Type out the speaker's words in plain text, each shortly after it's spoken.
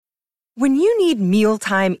When you need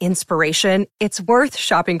mealtime inspiration, it's worth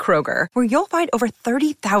shopping Kroger, where you'll find over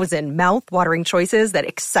 30,000 mouth-watering choices that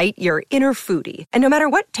excite your inner foodie. And no matter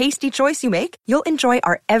what tasty choice you make, you'll enjoy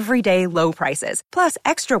our everyday low prices, plus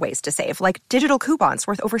extra ways to save, like digital coupons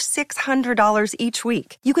worth over $600 each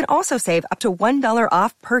week. You can also save up to $1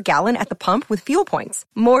 off per gallon at the pump with fuel points.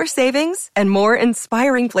 More savings and more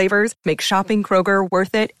inspiring flavors make shopping Kroger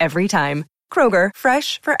worth it every time. Kroger,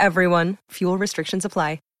 fresh for everyone. Fuel restrictions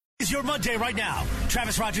apply. Is your Monday right now.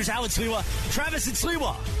 Travis Rogers, Alan Sliwa, Travis and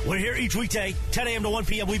Sliwa. We're here each weekday, 10 a.m. to 1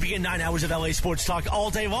 p.m. We begin 9 hours of LA sports talk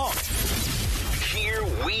all day long. Here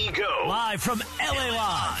we go. Live from LA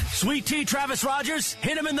Live. Sweet Tea, Travis Rogers.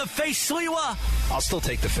 Hit him in the face, Sliwa. I'll still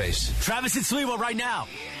take the face. Travis and Sliwa right now.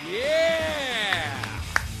 Yeah.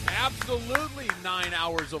 Absolutely 9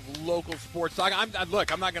 hours of local sports talk.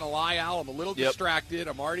 Look, I'm not going to lie, Al. I'm a little distracted.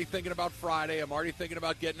 I'm already thinking about Friday. I'm already thinking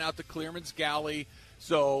about getting out to Clearman's Galley.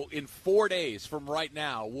 So in 4 days from right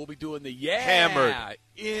now, we'll be doing the Hammered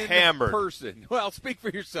person. Well, speak for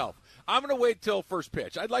yourself. I'm going to wait till first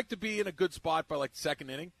pitch. I'd like to be in a good spot by like the second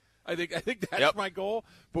inning. I think that's my goal.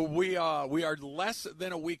 But we are less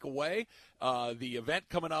than a week away. The event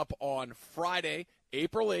coming up on Friday,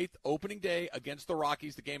 April 8th, opening day against the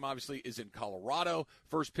Rockies. The game obviously is in Colorado.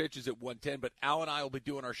 First pitch is at 1:10, but Al and I will be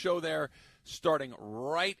doing our show there starting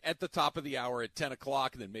right at the top of the hour at 10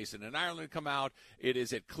 o'clock. And then Mason and Ireland come out. It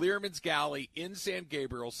is at Clearman's Galley in San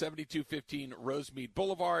Gabriel, 7215 Rosemead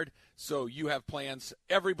Boulevard. So you have plans.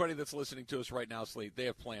 Everybody that's listening to us right now, Slate, they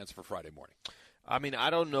have plans for Friday morning. I mean, I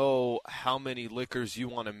don't know how many liquors you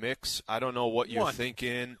want to mix. I don't know what you're One.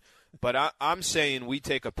 thinking. But I'm saying we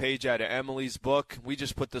take a page out of Emily's book. We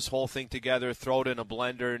just put this whole thing together, throw it in a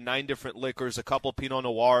blender, 9 different liquors, a couple Pinot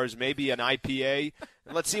Noirs, maybe an IPA.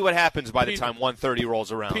 And let's see what happens by the time 1:30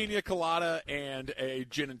 rolls around. Pina colada and a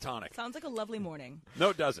gin and tonic. Sounds like a lovely morning. No,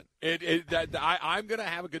 it doesn't. I'm going to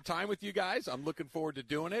have a good time with you guys. I'm looking forward to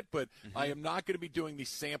doing it, but I am not going to be doing the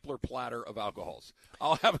sampler platter of alcohols.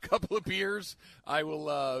 I'll have a couple of beers. I will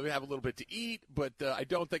have a little bit to eat, but I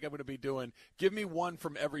don't think I'm going to be doing – give me one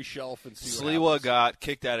from every shelf and see what Sliwa happens. got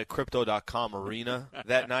kicked out of Crypto.com Arena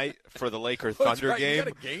that night for the Laker Thunder right. You game, got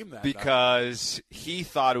a game that because he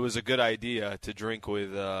thought it was a good idea to drink with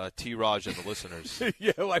T-Raj and the listeners.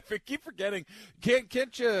 Yeah, well, I keep forgetting.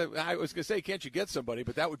 Can't you? I was going to say, can't you get somebody?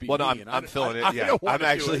 But that would be Well, no, me. I'm filling it. Yeah, don't wanna I'm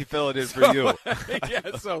actually do it. filling it for you.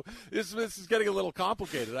 Yeah, so this is getting a little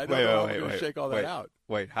complicated. I don't know how I'm going to shake all that out.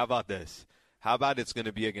 Wait, how about this? How about it's going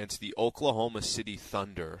to be against the Oklahoma City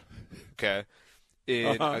Thunder, okay,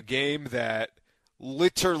 in a game that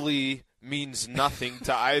literally means nothing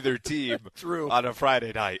to either team True. on a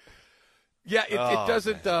Friday night. Yeah,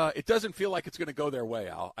 it doesn't feel like it's going to go their way,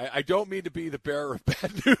 Al. I don't mean to be the bearer of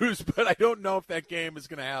bad news, but I don't know if that game is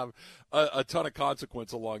going to have a ton of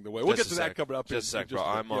consequence along the way. We'll get to that coming up. Just a sec, bro.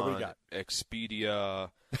 I'm on Expedia.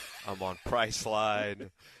 I'm on Priceline.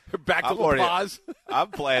 Back to La Paz. I'm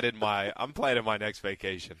planning my next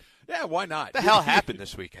vacation. Yeah, why not? What the hell happened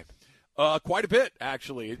this weekend? Quite a bit,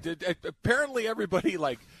 actually. Apparently, everybody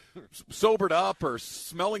sobered up or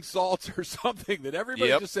smelling salts or something. That everybody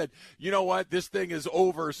just said, you know what, this thing is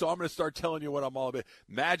over. So I'm going to start telling you what I'm all about.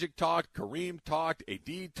 Magic talked, Kareem talked,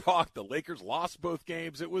 AD talked. The Lakers lost both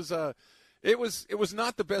games. It was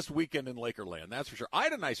not the best weekend in Lakerland, that's for sure. I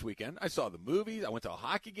had a nice weekend. I saw the movies. I went to a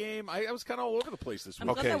hockey game. I was kind of all over the place this week.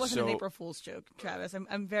 I'm glad that wasn't an April Fool's joke, Travis.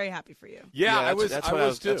 I'm very happy for you. Yeah, I was too. That's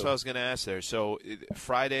what I was going to ask there. So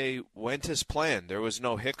Friday went as planned. There was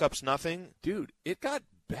no hiccups, nothing? Dude, it got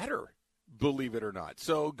better, believe it or not.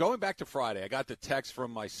 So going back to Friday, I got the text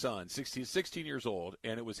from my son, 16 years old,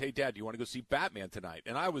 and it was, hey, Dad, do you want to go see Batman tonight?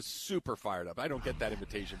 And I was super fired up. I don't get that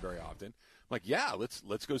invitation very often. I'm like, yeah,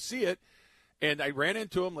 let's go see it. And I ran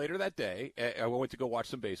into him later that day. I went to go watch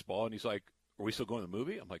some baseball, and he's like, are we still going to the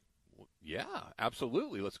movie? I'm like, well, yeah,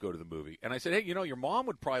 absolutely, let's go to the movie. And I said, hey, your mom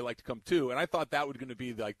would probably like to come too. And I thought that was going to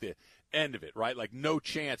be like the end of it, right? Like no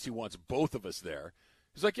chance he wants both of us there.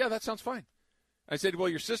 He's like, yeah, that sounds fine. I said, well,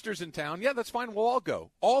 your sister's in town. Yeah, that's fine. We'll all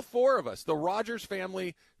go. All 4 of us, the Rogers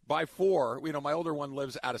family by 4. My older one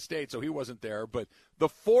lives out of state, so he wasn't there. But the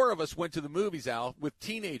 4 of us went to the movies, Al, with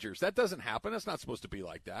teenagers. That doesn't happen. That's not supposed to be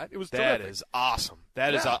like that. It was terrific. That is awesome.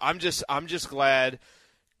 I'm just glad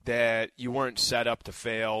that you weren't set up to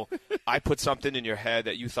fail. I put something in your head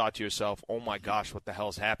that you thought to yourself, oh, my gosh, what the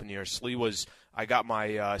hell's happened here? I got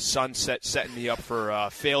my son setting me up for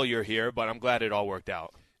failure here, but I'm glad it all worked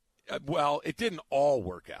out. Well, it didn't all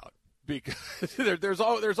work out because there's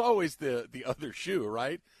always the other shoe,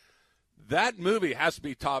 right? That movie has to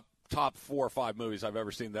be top 4 or 5 movies I've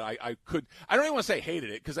ever seen that I don't even want to say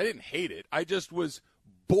hated it because I didn't hate it. I just was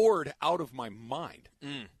bored out of my mind.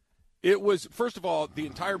 It was, first of all, the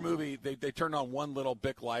entire movie, they turned on one little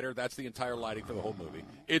Bic lighter. That's the entire lighting for the whole movie.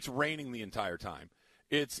 It's raining the entire time.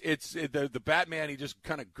 The Batman, he just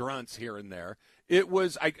kind of grunts here and there. It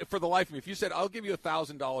was, for the life of me, if you said, I'll give you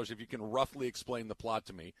 $1,000 if you can roughly explain the plot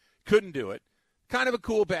to me, couldn't do it. Kind of a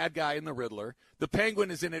cool bad guy in the Riddler. The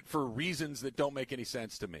Penguin is in it for reasons that don't make any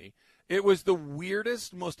sense to me. It was the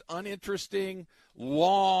weirdest, most uninteresting,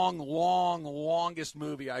 longest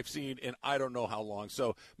movie I've seen in I don't know how long.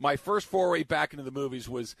 So my first foray back into the movies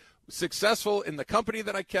was successful in the company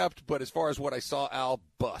that I kept, but as far as what I saw, Al,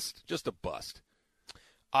 bust. Just a bust.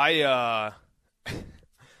 I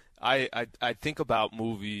think about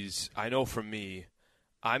movies. I know for me,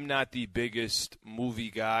 I'm not the biggest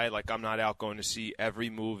movie guy. Like, I'm not out going to see every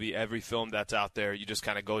movie, every film that's out there. You just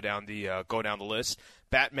kind of go down the list.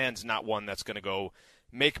 Batman's not one that's going to go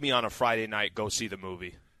make me on a Friday night go see the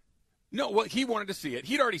movie. No, well, he wanted to see it.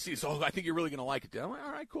 He'd already seen it, so I think you're really going to like it. I'm like,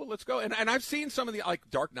 all right, cool, let's go. And I've seen some of the, like,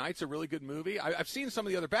 Dark Knight's a really good movie. I've seen some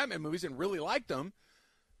of the other Batman movies and really liked them.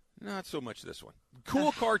 Not so much this one.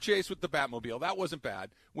 Cool car chase with the Batmobile. That wasn't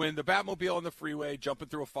bad. When the Batmobile on the freeway jumping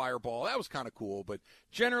through a fireball, that was kind of cool. But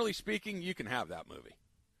generally speaking, you can have that movie.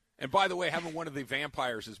 And by the way, having one of the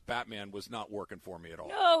vampires as Batman was not working for me at all.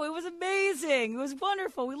 No, it was amazing. It was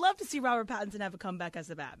wonderful. We love to see Robert Pattinson have a comeback as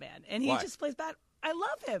the Batman. And he just plays I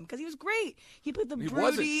love him because he was great. He played the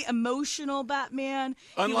broody, emotional Batman.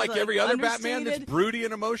 Unlike every other Batman that's broody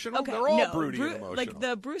and emotional, okay, they're all broody and emotional. Like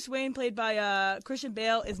the Bruce Wayne played by Christian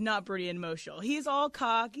Bale is not broody and emotional. He's all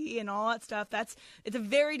cocky and all that stuff. It's a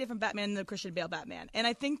very different Batman than the Christian Bale Batman. And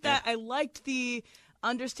I think that I liked the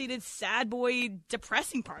understated, sad boy,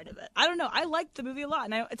 depressing part of it. I don't know. I liked the movie a lot.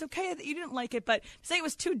 And it's okay that you didn't like it, but to say it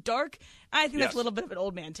was too dark, I think that's a little bit of an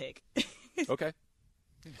old man take. Okay.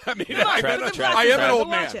 I mean, I am an old man. I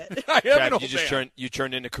am an old man. You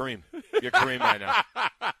turned into Kareem. You're Kareem right now.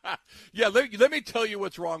 Yeah, let me tell you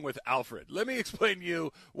what's wrong with Alfred. Let me explain to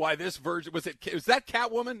you why this version was that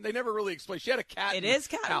Catwoman? They never really explained. She had a cat. It is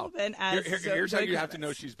Catwoman. Here's how you have to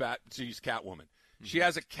know she's Catwoman. Mm-hmm. She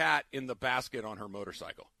has a cat in the basket on her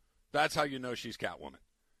motorcycle. That's how you know she's Catwoman.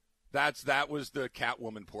 That was the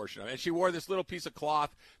Catwoman portion of it. And she wore this little piece of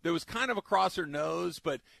cloth that was kind of across her nose,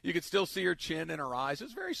 but you could still see her chin and her eyes. It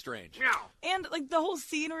was very strange. And like the whole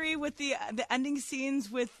scenery with the ending scenes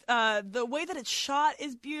with the way that it's shot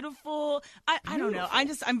is beautiful. I don't know.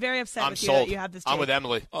 I'm very upset with you that you have this take. I'm with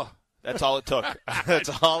Emily. Oh. That's all it took. That's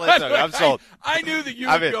all it took. I'm sold. I knew that you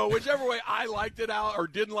would go whichever way I liked it out or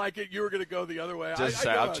didn't like it. You were going to go the other way.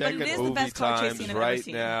 I'm checking movie times right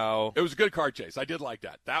now. It was a good car chase. I did like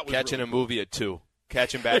that. That was catching really a movie at 2.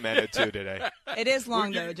 Catching Batman at 2 today. It is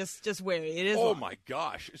long though. Just wary. It is. Oh long. my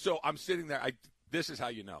gosh! So I'm sitting there. This is how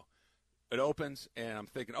you know. It opens and I'm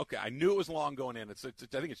thinking, okay, I knew it was long going in. I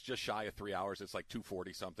think it's just shy of 3 hours. It's like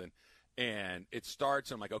 2:40 something. And it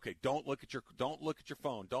starts, and I'm like, okay, don't look at your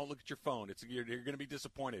phone. Don't look at your phone. You're going to be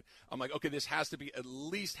disappointed. I'm like, okay, this has to be at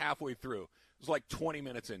least halfway through. It was like 20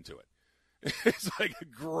 minutes into it. It's like,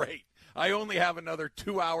 great. I only have another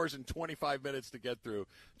 2 hours and 25 minutes to get through.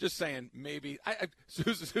 Just saying, maybe.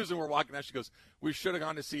 Susan, we're walking out. She goes, we should have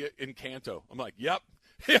gone to see it in Encanto. I'm like, yep.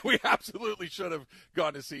 Yeah, we absolutely should have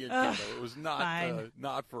gone to see Encanto. It was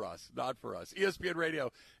not for us. Not for us. ESPN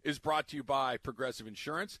Radio is brought to you by Progressive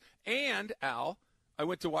Insurance. And, Al, I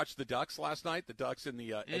went to watch the Ducks last night, the Ducks and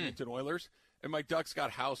the Edmonton Oilers, and my Ducks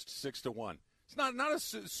got housed 6-1. It's not a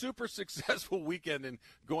super successful weekend in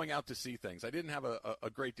going out to see things. I didn't have a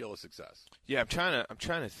great deal of success. Yeah, I'm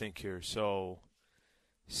trying to think here. So,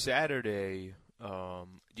 Saturday –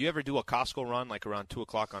 do you ever do a Costco run like around 2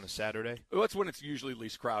 o'clock on a Saturday? Well, that's when it's usually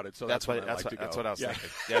least crowded. So that's what I was thinking. Yeah,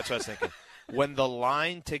 that's what I was thinking. When the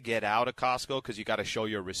line to get out of Costco, because you got to show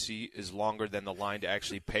your receipt, is longer than the line to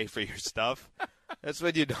actually pay for your stuff, that's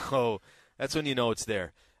when you know. That's when you know it's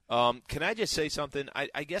there. Can I just say something?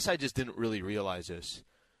 I guess I just didn't really realize this.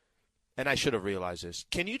 And I should have realized this.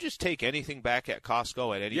 Can you just take anything back at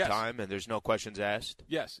Costco at any time and there's no questions asked?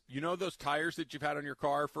 Yes. You know those tires that you've had on your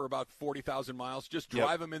car for about 40,000 miles? Just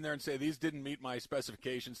drive them in there and say, these didn't meet my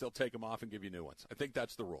specifications. They'll take them off and give you new ones. I think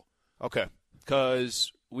that's the rule. Okay.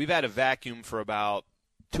 Because we've had a vacuum for about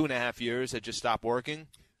 2.5 years that just stopped working.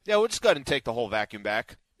 Yeah, we'll just go ahead and take the whole vacuum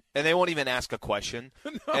back. And they won't even ask a question.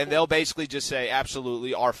 No. And they'll basically just say,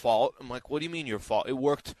 absolutely, our fault. I'm like, what do you mean your fault? It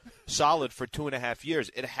worked solid for 2.5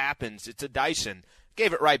 years. It happens. It's a Dyson.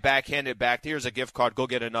 Gave it right back, handed it back. Here's a gift card. Go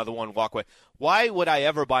get another one, walk away. Why would I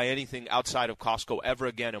ever buy anything outside of Costco ever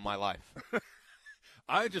again in my life?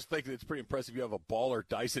 I just think that it's pretty impressive you have a baller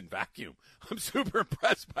Dyson vacuum. I'm super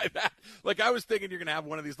impressed by that. Like, I was thinking you're going to have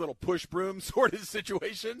one of these little push broom sort of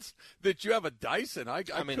situations that you have a Dyson. I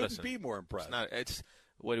mean, couldn't be more impressed.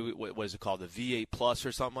 what is it called, the V8 Plus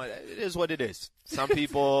or something like that. It is what it is. Some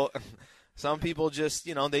people just,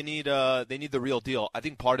 they need the real deal. I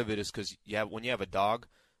think part of it is because when you have a dog,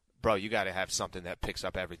 bro, you got to have something that picks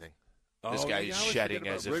up everything. This guy is shedding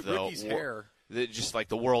as if Rookie's hair. Just like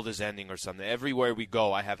the world is ending or something. Everywhere we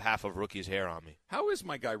go, I have half of Rookie's hair on me. How is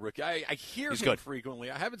my guy Rookie? I hear He's him good. frequently.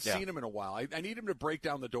 I haven't seen him in a while. I need him to break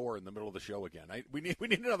down the door in the middle of the show again. We need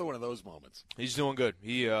another one of those moments. He's doing good.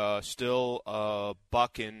 He still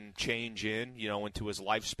buck and change into his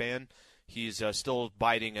lifespan. He's still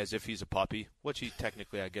biting as if he's a puppy, which he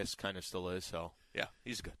technically, I guess, kind of still is. So yeah,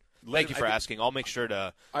 he's good. Thank you for asking. I'll make sure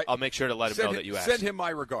to let him know that you asked. Send him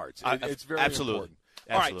my regards. It's very important.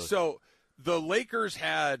 All right, so the Lakers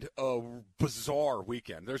had a bizarre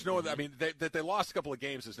weekend. There's no other. I mean, that they lost a couple of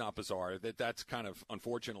games is not bizarre. That's kind of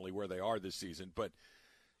unfortunately where they are this season. But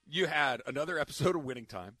you had another episode of Winning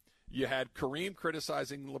Time. You had Kareem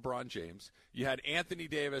criticizing LeBron James. You had Anthony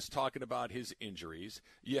Davis talking about his injuries.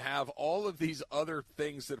 You have all of these other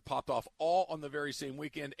things that popped off all on the very same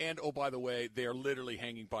weekend. And, oh, by the way, they are literally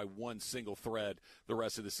hanging by one single thread the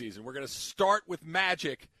rest of the season. We're going to start with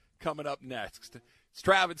Magic coming up next. It's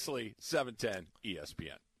Travis Lee, 710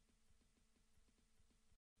 ESPN.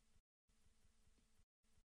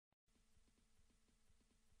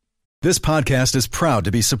 This podcast is proud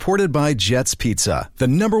to be supported by Jets Pizza, the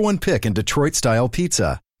 #1 pick in Detroit-style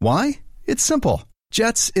pizza. Why? It's simple.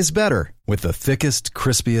 Jets is better. With the thickest,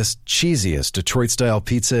 crispiest, cheesiest Detroit-style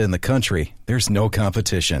pizza in the country, there's no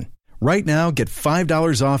competition. Right now, get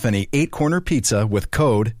 $5 off any 8-corner pizza with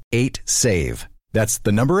code 8SAVE. That's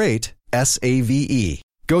the number 8, SAVE.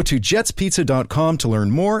 Go to jetspizza.com to learn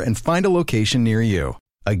more and find a location near you.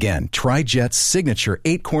 Again, try Jet's signature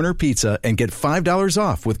 8-corner pizza and get $5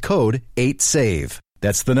 off with code 8SAVE.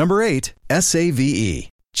 That's the number 8, SAVE.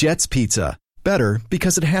 Jet's Pizza. Better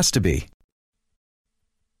because it has to be.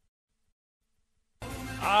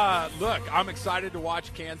 Look, I'm excited to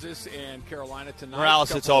watch Kansas and Carolina tonight.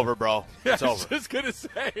 Morales, it's over, bro. It's I over. was just going to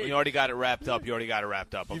say. You already got it wrapped up.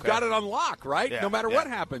 Okay? You've got it on lock, right? Yeah, no matter what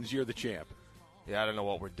happens, you're the champ. Yeah, I don't know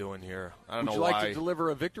what we're doing here. I don't Would know you why. like to deliver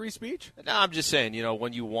a victory speech? No, I'm just saying,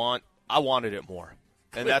 when I wanted it more.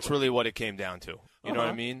 And that's really what it came down to. You know what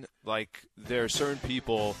I mean? Like, there are certain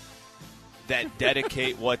people that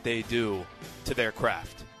dedicate what they do to their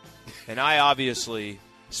craft. And I obviously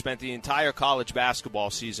spent the entire college basketball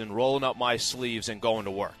season rolling up my sleeves and going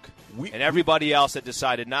to work. And everybody else that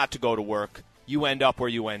decided not to go to work, you end up where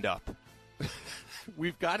you end up.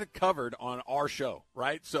 We've got it covered on our show,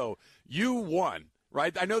 right? So you won,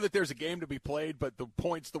 right? I know that there's a game to be played, but the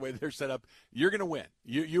points, the way they're set up, you're going to win.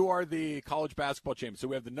 You are the college basketball champion. So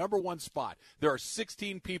we have the number 1 spot. There are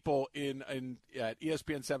 16 people at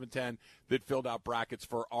ESPN 710 that filled out brackets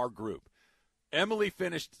for our group. Emily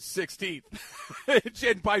finished 16th,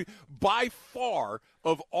 and by far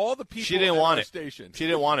of all the people she didn't want it. Station, she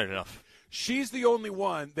didn't want it enough. She's the only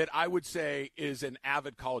one that I would say is an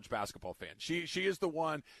avid college basketball fan. She is the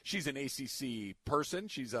one. She's an ACC person.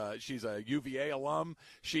 She's a UVA alum.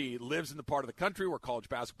 She lives in the part of the country where college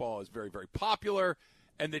basketball is very, very popular.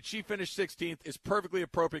 And that she finished 16th is perfectly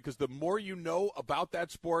appropriate because the more you know about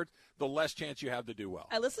that sport, the less chance you have to do well.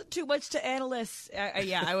 I listened too much to analysts.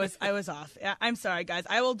 I was off. I'm sorry, guys.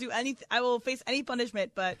 I will do anything. I will face any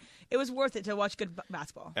punishment, but it was worth it to watch good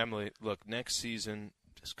basketball. Emily, look, next season,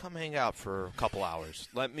 just come hang out for a couple hours.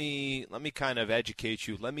 Let me kind of educate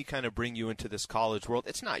you. Let me kind of bring you into this college world.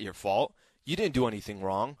 It's not your fault. You didn't do anything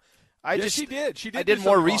wrong. She did. I did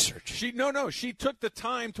more research. She took the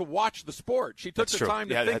time to watch the sport. She took the time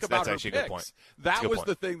to think about her picks. A good point. That was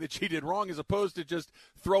the thing that she did wrong, as opposed to just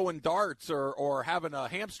throwing darts or having a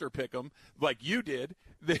hamster pick 'em like you did.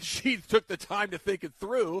 That she took the time to think it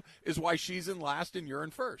through is why she's in last and you're in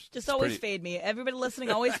first. Just always fade me. Everybody listening,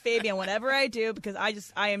 always fade me on whatever I do because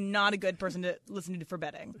I am not a good person to listen to for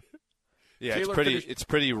betting. Yeah, it's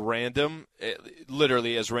pretty random,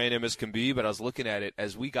 literally as random as can be. But I was looking at it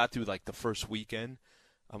as we got through like the first weekend.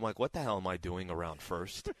 I'm like, what the hell am I doing around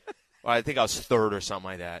first? Well, I think I was third or something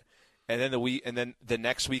like that. And then the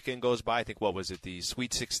next weekend goes by. I think what was it, the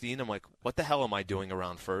Sweet 16? I'm like, what the hell am I doing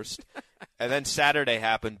around first? And then Saturday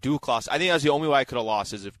happened. Duke lost. I think that was the only way I could have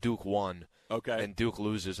lost is if Duke won. Okay. And Duke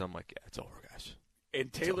loses. I'm like, yeah, it's over, guys.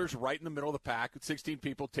 And Taylor's right in the middle of the pack. 16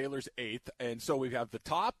 people. Taylor's 8th. And so we have the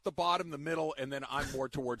top, the bottom, the middle, and then I'm more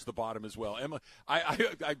towards the bottom as well. Emma,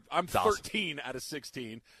 I'm 13 out of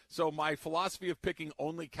 16. So my philosophy of picking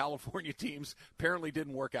only California teams apparently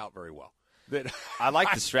didn't work out very well. I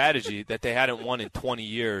like the strategy that they hadn't won in 20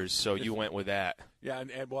 years, so you went with that. Yeah,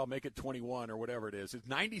 and well, make it 21 or whatever it is. It's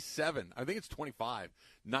 97. I think it's 25.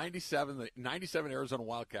 97 Arizona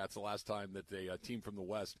Wildcats the last time that a team from the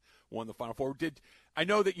West won the Final Four. I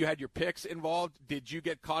know that you had your picks involved. Did you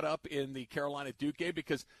get caught up in the Carolina-Duke game?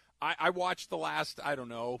 Because I watched the last,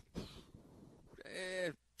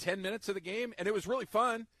 10 minutes of the game, and it was really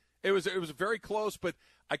fun. It was very close, but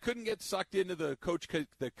I couldn't get sucked into the Coach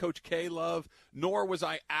K love, nor was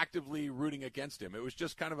I actively rooting against him. It was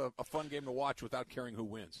just kind of a fun game to watch without caring who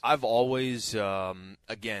wins. I've always,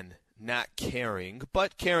 again, not caring,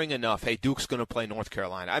 but caring enough. Hey, Duke's going to play North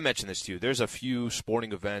Carolina. I mentioned this to you. There's a few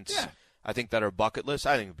sporting events I think that are bucket lists.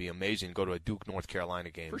 I think it would be amazing to go to a Duke-North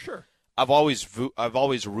Carolina game. For sure. I've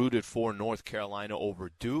always rooted for North Carolina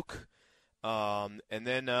over Duke. And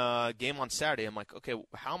then game on Saturday, I'm like, okay,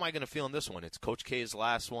 how am I going to feel in this one? It's Coach K's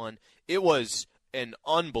last one. It was an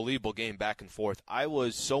unbelievable game back and forth. I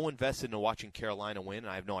was so invested in watching Carolina win, and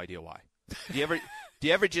I have no idea why. Do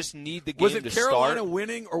you ever just need the game to start? Was it Carolina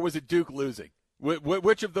winning or was it Duke losing?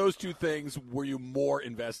 Which of those two things were you more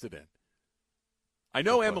invested in? I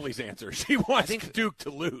know Emily's answer. She wants Duke to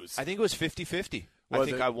lose. I think it was 50-50.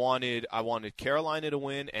 I wanted Carolina to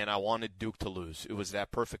win, and I wanted Duke to lose. It was that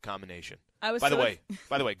perfect combination. By the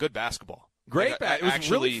way, good basketball. Great basketball. It was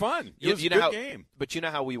really fun. It was a good game. But you know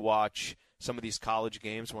how we watch some of these college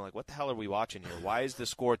games, and we're like, what the hell are we watching here? Why is the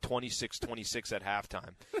score 26-26 at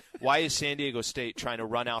halftime? Why is San Diego State trying to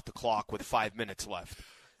run out the clock with 5 minutes left?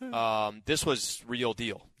 This was real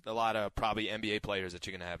deal. A lot of probably NBA players that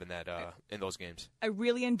you're going to have in those games. I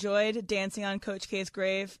really enjoyed dancing on Coach K's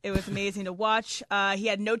grave. It was amazing to watch. He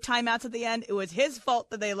had no timeouts at the end. It was his fault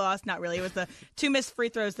that they lost. Not really. It was the 2 missed free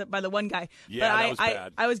throws by the one guy. Yeah, but that was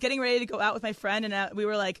bad. I was getting ready to go out with my friend, and we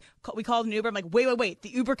were like, we called an Uber. I'm like, wait. The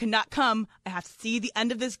Uber cannot come. I have to see the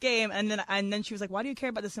end of this game. And then she was like, why do you care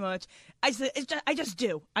about this so much? I said, I just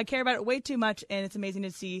do. I care about it way too much, and it's amazing to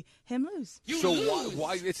see him lose.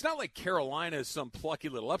 Why? It's not like Carolina is some plucky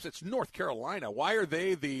little upset. It's North Carolina. Why are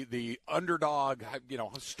they the underdog,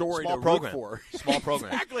 story Small to program. root for? Small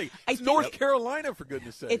program. Exactly. It's North Carolina, for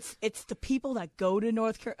goodness sake. It's the people that go to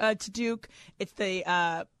to Duke. It's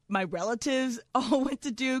the my relatives all went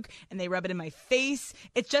to Duke, and they rub it in my face.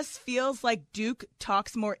 It just feels like Duke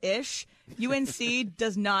talks more ish. UNC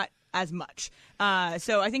does not as much.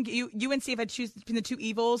 So I think UNC, if I choose between the two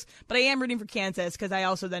evils, but I am rooting for Kansas because I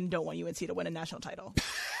also then don't want UNC to win a national title.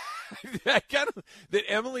 That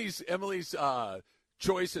Emily's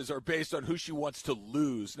choices are based on who she wants to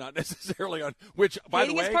lose, not necessarily on which. By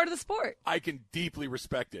the way, is part of the sport. I can deeply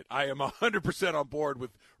respect it. I am 100% on board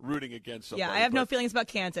with rooting against somebody. Yeah, I have no feelings about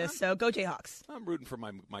Kansas, so go Jayhawks. I'm rooting for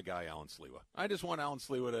my guy Alan Sliwa. I just want Alan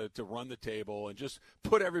Sliwa to run the table and just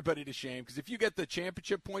put everybody to shame. Because if you get the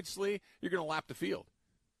championship points, Slee, you're going to lap the field.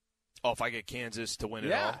 Oh, if I get Kansas to win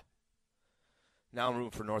it all. Now I'm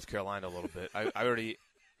rooting for North Carolina a little bit.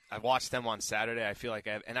 I watched them on Saturday. I feel like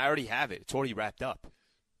I already have it. It's already wrapped up.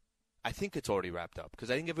 I think it's already wrapped up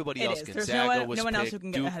because I think everybody else. Gonzaga was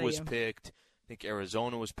picked. Duke was picked. I think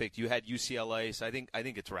Arizona was picked. You had UCLA, so I think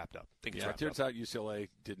it's wrapped up. It turns out UCLA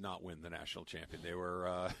did not win the national champion. They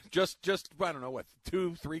were just I don't know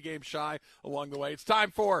 2-3 games shy along the way. It's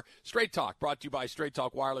time for Straight Talk, brought to you by Straight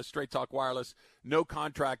Talk Wireless. Straight Talk Wireless, no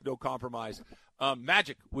contract, no compromise.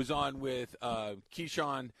 Magic was on with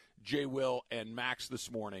Keyshawn, Jay Will, and Max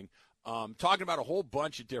this morning, talking about a whole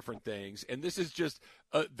bunch of different things. And this is just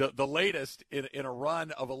the latest in a run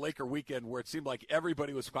of a Laker weekend where it seemed like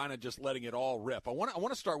everybody was kind of just letting it all rip. I want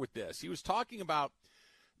to start with this. He was talking about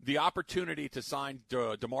the opportunity to sign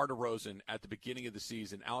DeMar DeRozan at the beginning of the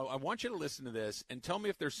season. Al, I want you to listen to this and tell me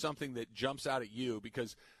if there's something that jumps out at you,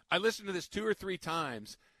 because I listened to this 2 or 3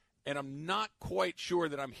 times, and I'm not quite sure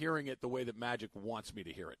that I'm hearing it the way that Magic wants me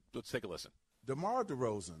to hear it. Let's take a listen. DeMar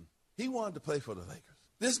DeRozan, he wanted to play for the Lakers.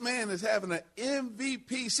 This man is having an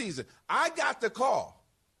MVP season. I got the call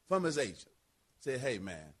from his agent. Said, hey,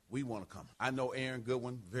 man, we want to come. I know Aaron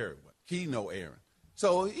Goodwin very well. He know Aaron.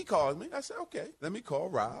 So he called me. I said, okay, let me call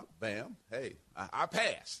Rob. Bam. Hey, I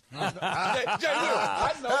passed. I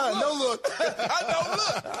know look.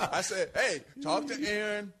 I said, hey, talk to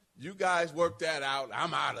Aaron. You guys work that out.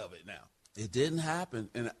 I'm out of it now. It didn't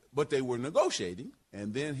happen, but they were negotiating.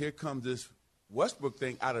 And then here comes this Westbrook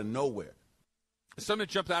thing out of nowhere. Something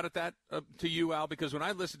jumped out at that to you, Al, because when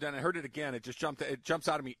I listened and I heard it again, it jumps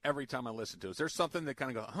out at me every time I listen to it. Is there something that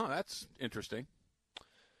kind of go, that's interesting?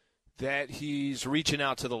 That he's reaching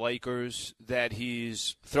out to the Lakers, that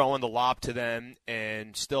he's throwing the lob to them,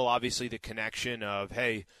 and still obviously the connection of,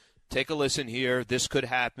 hey, take a listen here. This could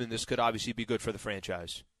happen. This could obviously be good for the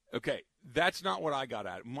franchise. Okay, that's not what I got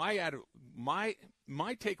at. My my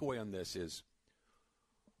takeaway on this is,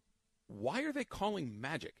 why are they calling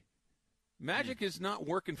Magic? Magic is not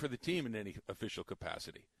working for the team in any official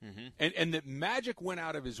capacity. And that Magic went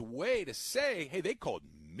out of his way to say, hey, they called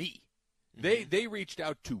me. They reached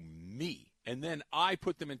out to me. And then I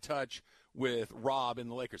put them in touch with Rob and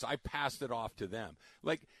the Lakers. I passed it off to them.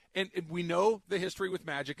 And we know the history with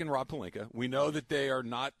Magic and Rob Pelinka. We know that they are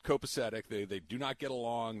not copacetic. They do not get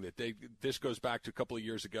along. This goes back to a couple of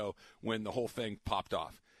years ago when the whole thing popped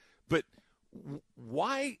off. But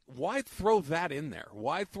why throw that in there?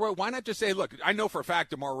 Why not just say, look, I know for a fact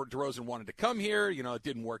DeMar DeRozan wanted to come here. It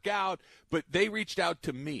didn't work out, but they reached out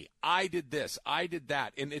to me. I did this. I did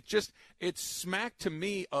that. And it smacked to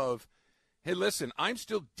me of, hey, listen, I'm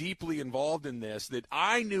still deeply involved in this, that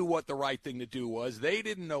I knew what the right thing to do was. They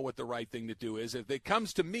didn't know what the right thing to do is. If it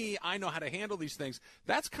comes to me, I know how to handle these things.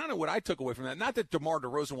 That's kind of what I took away from that. Not that DeMar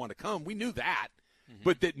DeRozan wanted to come. We knew that.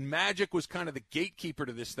 But that Magic was kind of the gatekeeper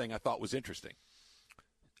to this thing, I thought was interesting.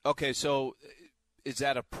 Okay, so is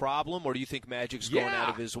that a problem, or do you think Magic's going out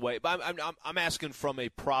of his way? But I'm asking from a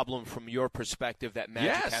problem from your perspective that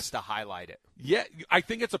Magic has to highlight it. Yeah, I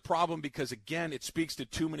think it's a problem because, again, it speaks to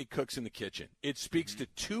too many cooks in the kitchen. It speaks to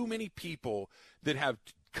too many people that have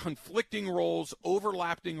conflicting roles,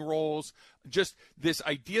 overlapping roles, just this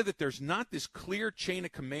idea that there's not this clear chain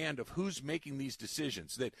of command of who's making these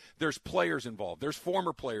decisions, that there's players involved, there's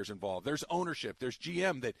former players involved, there's ownership, there's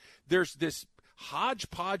GM, that there's this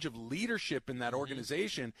hodgepodge of leadership in that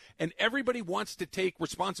organization, and everybody wants to take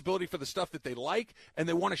responsibility for the stuff that they like, and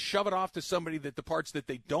they want to shove it off to somebody that the parts that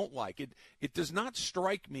they don't like. It does not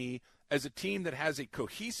strike me as a team that has a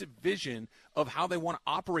cohesive vision of how they want to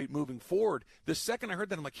operate moving forward. The second I heard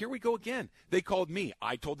that, I'm like, here we go again. They called me.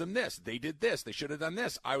 I told them this. They did this. They should have done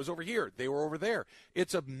this. I was over here. They were over there.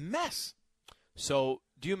 It's a mess. So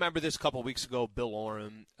do you remember this a couple of weeks ago? Bill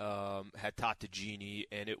Oram had talked to Jeannie,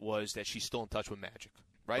 and it was that she's still in touch with Magic,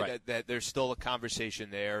 right? That there's still a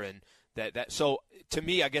conversation there, and that. So to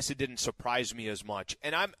me, I guess it didn't surprise me as much.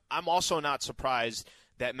 And I'm also not surprised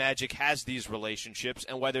that Magic has these relationships,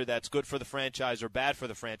 and whether that's good for the franchise or bad for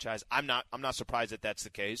the franchise, I'm not surprised that that's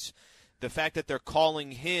the case. The fact that they're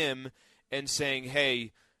calling him and saying,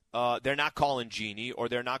 hey, they're not calling Jeannie or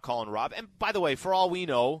they're not calling Rob. And by the way, for all we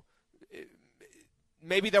know,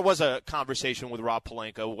 maybe there was a conversation with Rob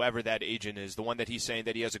Pelinka, whoever that agent is, the one that he's saying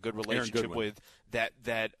that he has a good relationship with,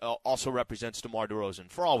 that also represents DeMar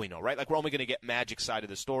DeRozan. For all we know, right? Like, we're only going to get Magic's side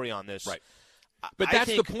of the story on this. Right. But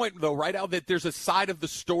that's the point, though, right, Al, that there's a side of the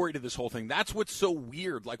story to this whole thing. That's what's so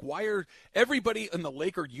weird. Like, why are everybody in the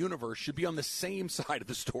Laker universe should be on the same side of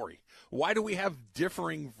the story? Why do we have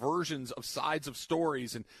differing versions of sides of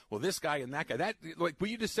stories? And, well, this guy and that guy. That, like what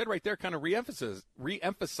you just said right there, kind of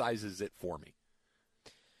reemphasizes it for me.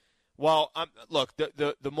 Well, look,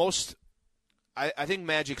 the most – I think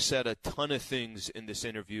Magic said a ton of things in this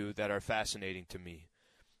interview that are fascinating to me.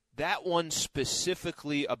 That one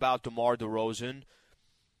specifically about DeMar DeRozan,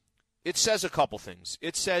 it says a couple things.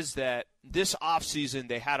 It says that this offseason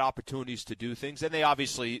they had opportunities to do things, and they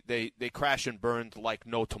obviously they crash and burned like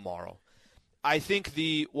no tomorrow. I think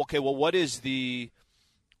what is the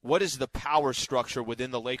power structure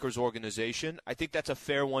within the Lakers organization? I think that's a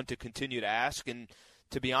fair one to continue to ask. And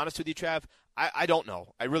to be honest with you, Trav, I don't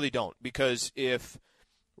know. I really don't. Because if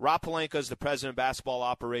Rob Pelinka is the president of basketball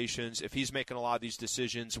operations, if he's making a lot of these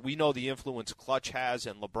decisions, we know the influence Clutch has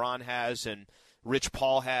and LeBron has and Rich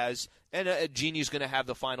Paul has, and Jeannie's going to have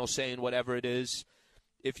the final say in whatever it is.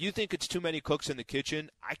 If you think it's too many cooks in the kitchen,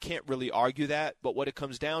 I can't really argue that. But what it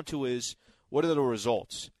comes down to is, what are the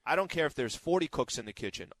results? I don't care if there's 40 cooks in the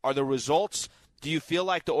kitchen. Are the results – do you feel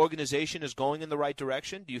like the organization is going in the right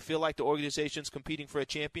direction? Do you feel like the organization is competing for a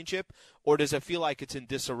championship? Or does it feel like it's in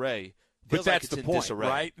disarray? But that's the point,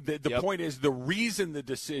 right? The point is the reason the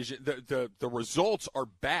decision, the results are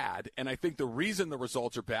bad, and I think the reason the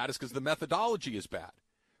results are bad is because the methodology is bad,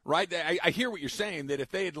 right? I hear what you're saying, that if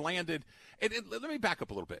they had landed – let me back up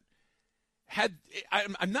a little bit.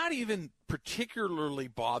 I'm not even particularly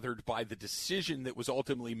bothered by the decision that was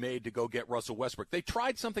ultimately made to go get Russell Westbrook. They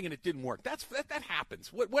tried something and it didn't work. That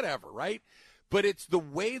happens, whatever, right? But it's the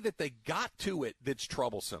way that they got to it that's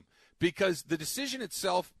troublesome, because the decision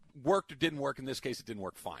itself worked or didn't work. In this case, it didn't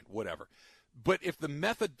work. Fine, whatever. But if the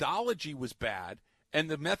methodology was bad and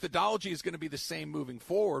the methodology is going to be the same moving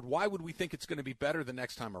forward, why would we think it's going to be better the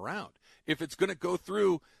next time around? If it's going to go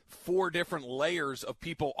through 4 different layers of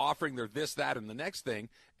people offering their this, that, and the next thing,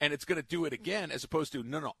 and it's going to do it again, as opposed to,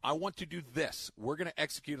 no, I want to do this. We're going to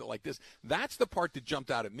execute it like this. That's the part that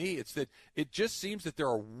jumped out at me. It's that it just seems that there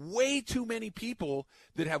are way too many people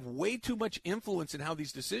that have way too much influence in how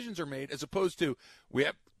these decisions are made, as opposed to, we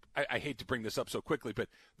have I hate to bring this up so quickly, but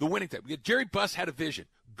the winning time. Jerry Buss had a vision.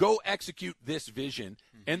 Go execute this vision,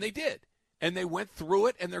 and they did. And they went through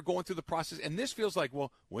it, and they're going through the process. And this feels like,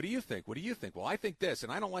 well, what do you think? What do you think? Well, I think this,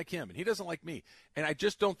 and I don't like him, and he doesn't like me. And I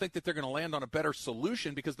just don't think that they're going to land on a better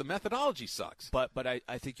solution because the methodology sucks. But I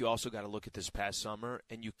think you also got to look at this past summer,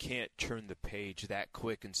 and you can't turn the page that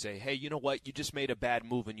quick and say, hey, you know what? You just made a bad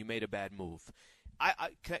move, and you made a bad move.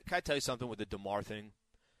 Can I tell you something with the DeMar thing?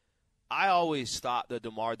 I always thought the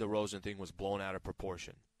DeMar DeRozan thing was blown out of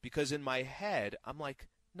proportion because in my head, I'm like,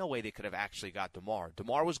 no way they could have actually got DeMar.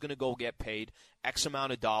 DeMar was going to go get paid X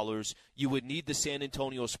amount of dollars. You would need the San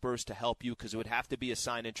Antonio Spurs to help you because it would have to be a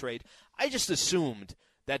sign and trade. I just assumed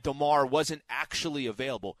that DeMar wasn't actually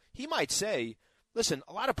available. He might say, listen,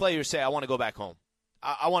 a lot of players say, I want to go back home.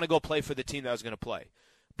 I want to go play for the team that I was going to play.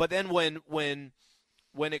 But then when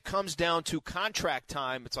it comes down to contract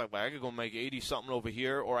time, it's like, well, I could go make 80-something over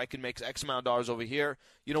here, or I can make X amount of dollars over here.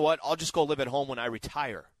 You know what? I'll just go live at home when I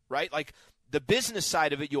retire, right? Like, the business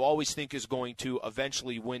side of it you always think is going to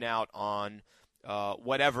eventually win out on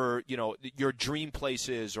whatever, your dream place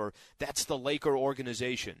is, or that's the Laker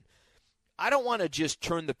organization. I don't want to just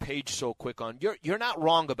turn the page so quick on. You're not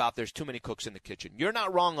wrong about there's too many cooks in the kitchen. You're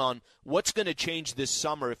not wrong on what's going to change this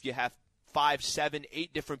summer if you have 5, 7,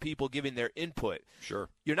 8 different people giving their input. Sure.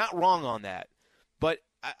 You're not wrong on that. But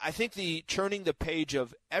I think the turning the page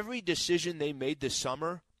of every decision they made this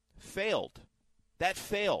summer failed. That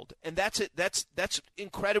failed. And that's it. That's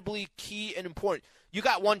incredibly key and important. You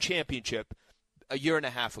got one championship a year and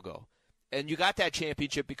a half ago. And you got that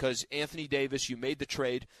championship because Anthony Davis, you made the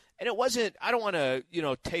trade. And it wasn't, I don't want to,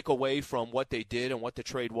 take away from what they did and what the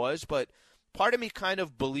trade was, but part of me kind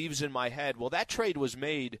of believes in my head, well, that trade was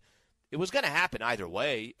made. It was going to happen either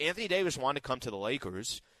way. Anthony Davis wanted to come to the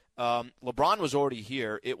Lakers. LeBron was already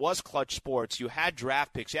here. It was Clutch Sports. You had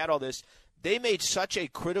draft picks. You had all this. They made such a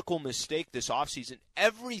critical mistake this offseason.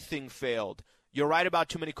 Everything failed. You're right about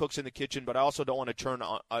too many cooks in the kitchen, but I also don't want to turn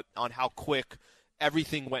on how quick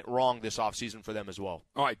everything went wrong this offseason for them as well.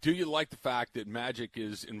 All right. Do you like the fact that Magic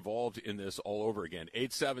is involved in this all over again?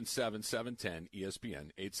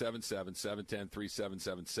 877-710-ESPN,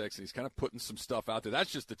 877-710-3776. And he's kind of putting some stuff out there.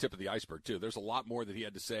 That's just the tip of the iceberg, too. There's a lot more that he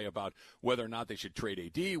had to say about whether or not they should trade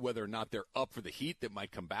AD, whether or not they're up for the heat that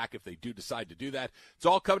might come back if they do decide to do that. It's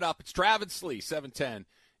all coming up. It's Travis Lee, 710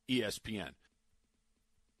 ESPN.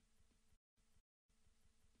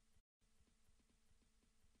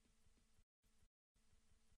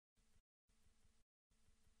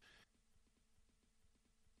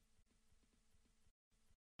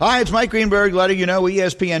 Hi, it's Mike Greenberg letting you know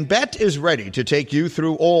ESPN Bet is ready to take you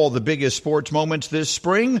through all the biggest sports moments this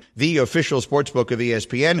spring. The official sportsbook of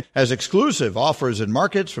ESPN has exclusive offers and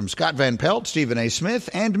markets from Scott Van Pelt, Stephen A. Smith,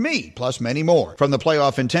 and me, plus many more. From the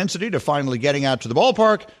playoff intensity to finally getting out to the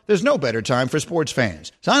ballpark, there's no better time for sports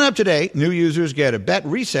fans. Sign up today. New users get a bet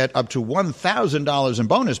reset up to $1,000 in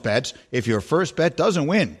bonus bets if your first bet doesn't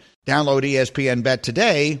win. Download ESPN Bet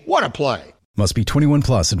today. What a play. Must be 21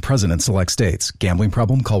 plus and present in select states. Gambling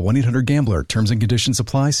problem? Call 1-800-GAMBLER. Terms and conditions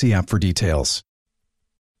apply. See app for details.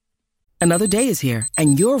 Another day is here,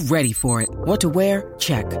 and you're ready for it. What to wear?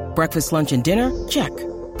 Check. Breakfast, lunch, and dinner? Check.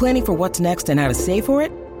 Planning for what's next and how to save for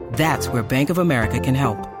it? That's where Bank of America can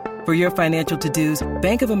help. For your financial to-dos,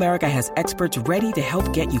 Bank of America has experts ready to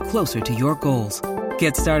help get you closer to your goals.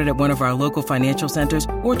 Get started at one of our local financial centers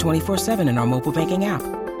or 24/7 in our mobile banking app.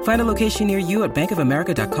 Find a location near you at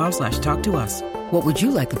bankofamerica.com/talktous. What would you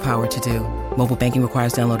like the power to do? Mobile banking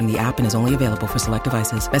requires downloading the app and is only available for select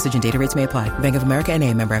devices. Message and data rates may apply. Bank of America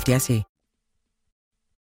NA, member FDIC.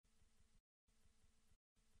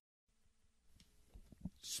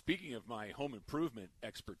 Speaking of my home improvement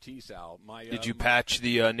expertise, Al, did you patch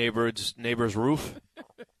the neighbor's roof?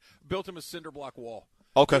 Built him a cinder block wall.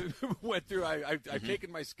 Okay. Went through. I've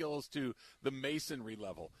taken my skills to the masonry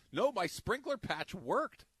level. No, my sprinkler patch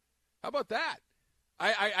worked. How about that?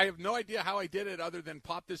 I have no idea how I did it other than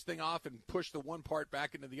pop this thing off and push the one part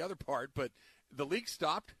back into the other part, but the leak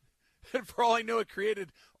stopped. And for all I know, it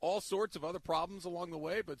created all sorts of other problems along the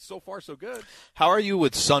way, but so far so good. How are you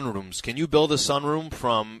with sunrooms? Can you build a sunroom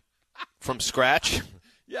from scratch?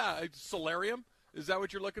 Yeah, solarium. Is that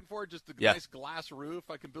what you're looking for? Just a nice glass roof?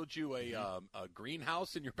 I can build you a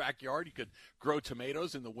greenhouse in your backyard. You could grow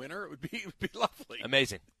tomatoes in the winter. It would be lovely.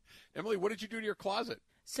 Amazing. Emily, what did you do to your closet?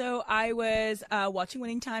 So I was watching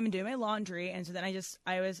Winning Time and doing my laundry, and so then I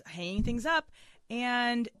was hanging things up,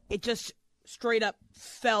 and it just straight up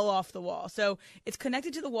fell off the wall. So it's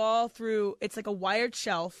connected to the wall through, it's like a wired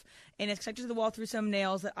shelf, and it's connected to the wall through some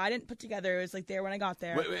nails that I didn't put together. It was like there when I got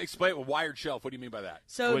there. Explain a wired shelf. What do you mean by that?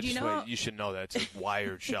 So do you know? You should know that. It's a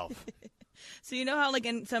wired shelf. So you know how like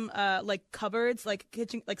in some like cupboards, like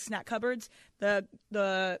kitchen, like snack cupboards,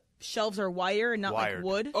 the shelves are wire and not like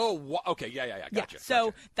wood. Oh, okay, yeah, gotcha.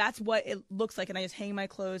 So that's what it looks like, and I just hang my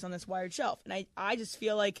clothes on this wired shelf, and I just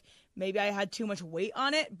feel like maybe I had too much weight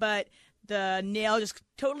on it, but the nail just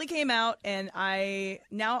totally came out, and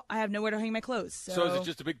now I have nowhere to hang my clothes. So is it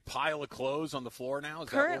just a big pile of clothes on the floor now? Is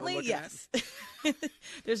currently, that what we're looking yes.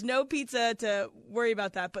 There's no pizza to worry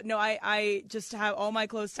about that, but no, I just have all my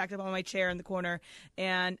clothes stacked up on my chair in the corner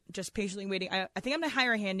and just patiently waiting. I think I'm going to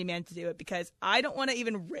hire a handyman to do it because I don't want to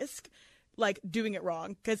even risk like doing it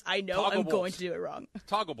wrong because I know I'm going to do it wrong.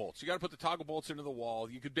 Toggle bolts. You got to put the toggle bolts into the wall.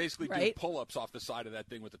 You could basically do pull-ups off the side of that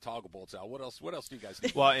thing with the toggle bolts out. What else do you guys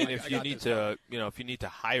need? Well, and if you need to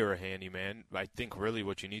hire a handyman, I think really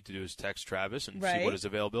what you need to do is text Travis and see what his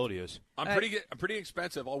availability is. I'm pretty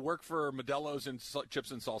expensive. I'll work for Modelo's and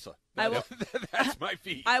chips and salsa. That's my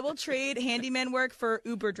fee. I will trade handyman work for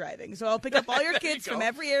Uber driving. So I'll pick up all your kids from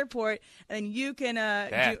every airport, and then you can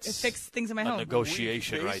fix things in my home.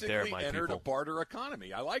 Negotiation right there, my people. A barter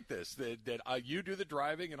economy. I like this. That you do the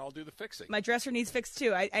driving and I'll do the fixing. My dresser needs fixed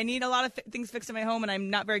too. I need a lot of things fixed in my home, and I'm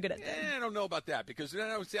not very good at them. I don't know about that because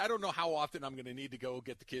I don't know how often I'm going to need to go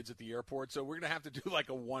get the kids at the airport. So we're going to have to do like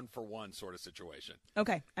a 1-for-1 sort of situation.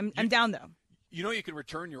 Okay, I'm down though. You know you can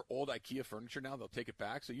return your old IKEA furniture now. They'll take it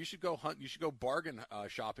back. So you should go hunt. You should go bargain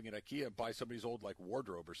shopping at IKEA and buy somebody's old like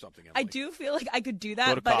wardrobe or something. Emily. I do feel like I could do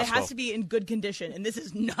that, but it has to be in good condition. And this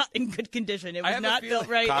is not in good condition. It was not built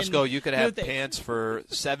right. Costco, you could have pants for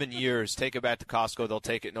 7 years. Take it back to Costco. They'll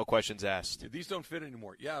take it. No questions asked. These don't fit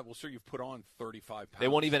anymore. Yeah, well, sir, you've put on 35 pounds. They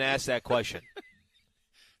won't even ask that question.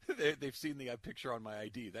 They've seen the picture on my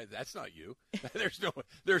ID. That's not you.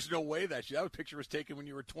 There's no way that picture was taken when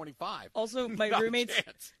you were 25. Also, my roommates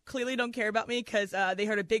clearly don't care about me because they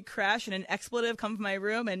heard a big crash and an expletive come from my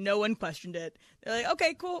room, and no one questioned it. They're like,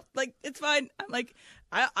 "Okay, cool, like it's fine." I'm like,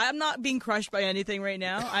 I'm not being crushed by anything right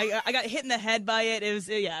now. I got hit in the head by it. It was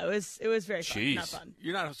very fun. Not fun.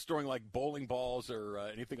 You're not storing like bowling balls or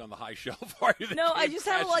anything on the high shelf, are you? No, I just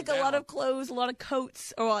have like a lot of clothes, a lot of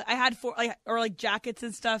coats, or I had or jackets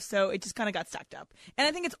and stuff. So it just kind of got stacked up. And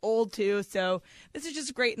I think it's old too. So this is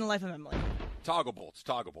just great in the life of Emily. Toggle bolts.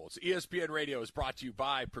 ESPN Radio is brought to you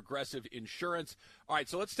by Progressive Insurance. All right,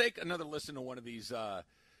 so let's take another listen to one of these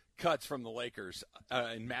cuts from the Lakers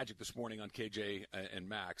and Magic this morning on KJ and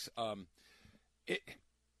Max. I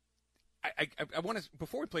want to,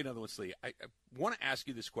 before we play another one, Slee, I want to ask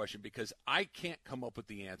you this question because I can't come up with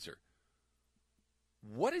the answer.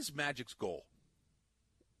 What is Magic's goal?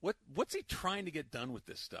 What's he trying to get done with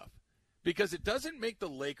this stuff? Because it doesn't make the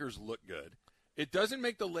Lakers look good. It doesn't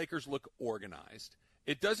make the Lakers look organized.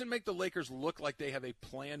 It doesn't make the Lakers look like they have a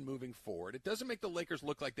plan moving forward. It doesn't make the Lakers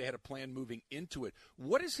look like they had a plan moving into it.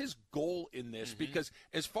 What is his goal in this? Mm-hmm. Because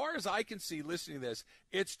as far as I can see listening to this,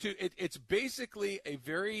 it's basically a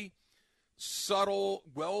very subtle,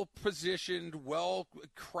 well-positioned,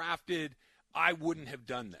 well-crafted, I wouldn't have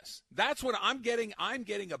done this. That's what I'm getting. I'm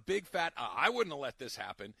getting a big fat, I wouldn't have let this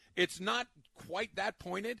happen. It's not quite that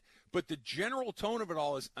pointed, but the general tone of it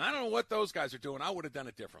all is, I don't know what those guys are doing. I would have done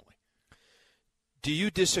it differently. Do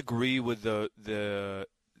you disagree with the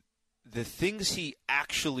things he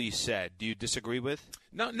actually said? Do you disagree with?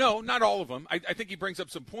 No, not all of them. I think he brings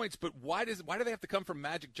up some points, but why do they have to come from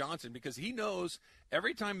Magic Johnson? Because he knows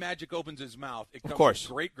every time Magic opens his mouth, it comes with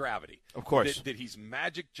great gravity. Of course. That he's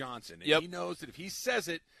Magic Johnson. And he knows that if he says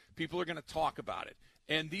it, people are going to talk about it.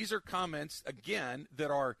 And these are comments, again,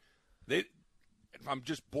 that are if I'm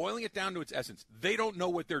just boiling it down to its essence, they don't know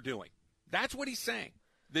what they're doing. That's what he's saying.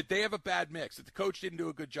 That they have a bad mix, that the coach didn't do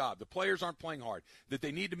a good job, the players aren't playing hard, that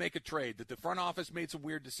they need to make a trade, that the front office made some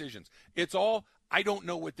weird decisions. It's all, I don't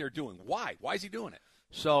know what they're doing. Why? Why is he doing it?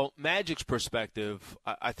 So, Magic's perspective,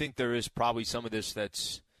 I think there is probably some of this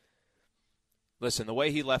that's, listen, the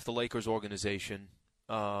way he left the Lakers organization,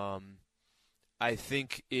 I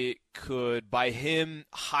think it could, by him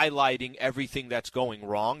highlighting everything that's going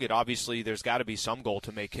wrong, there's got to be some goal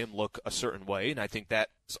to make him look a certain way, and I think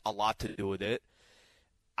that's a lot to do with it.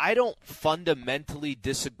 I don't fundamentally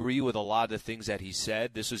disagree with a lot of the things that he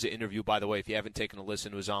said. This was an interview, by the way, if you haven't taken a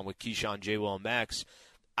listen, it was on with Keyshawn, J-Will, and Max.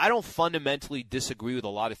 I don't fundamentally disagree with a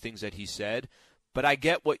lot of things that he said, but I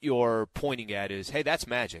get what you're pointing at is, hey, that's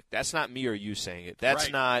Magic. That's not me or you saying it. That's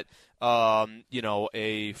not,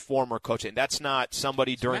 a former coach. And that's not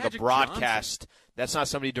somebody during a broadcast. That's not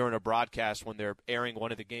somebody during a broadcast when they're airing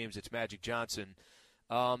one of the games. It's Magic Johnson.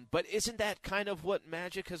 But isn't that kind of what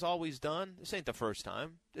Magic has always done? This ain't the first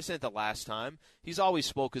time. This ain't the last time. He's always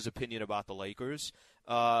spoke his opinion about the Lakers.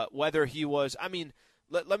 Whether he was,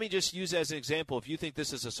 let me just use as an example. If you think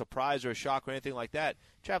this is a surprise or a shock or anything like that,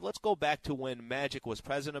 Trav, let's go back to when Magic was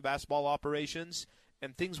president of basketball operations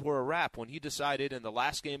and things were a wrap when he decided in the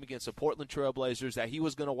last game against the Portland Trail Blazers that he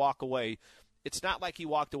was going to walk away. It's not like he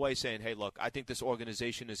walked away saying, hey, look, I think this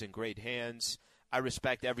organization is in great hands. I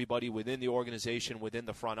respect everybody within the organization, within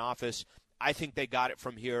the front office. I think they got it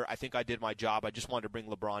from here. I think I did my job. I just wanted to bring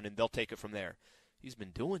LeBron in. They'll take it from there. He's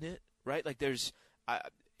been doing it, right? Like there's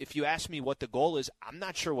if you ask me what the goal is, I'm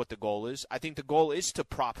not sure what the goal is. I think the goal is to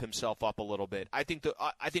prop himself up a little bit. I think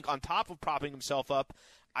on top of propping himself up,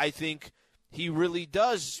 I think he really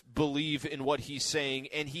does believe in what he's saying,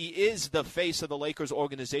 and he is the face of the Lakers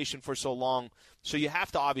organization for so long. So you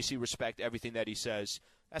have to obviously respect everything that he says.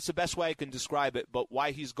 That's the best way I can describe it, but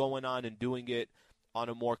why he's going on and doing it on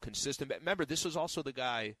a more consistent – remember, this was also the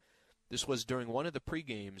guy – this was during one of the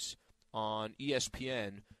pregames on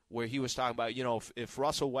ESPN where he was talking about, if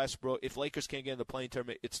Russell Westbrook – if Lakers can't get in the play-in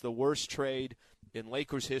tournament, it's the worst trade in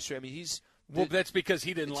Lakers history. I mean, he's – well, that's because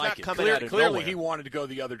he didn't like it. Clearly he wanted to go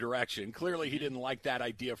the other direction. Clearly he didn't like that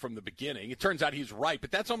idea from the beginning. It turns out he's right,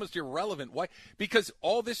 but that's almost irrelevant. Why? Because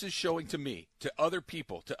all this is showing to me, to other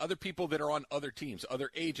people that are on other teams, other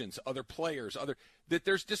agents, other players, that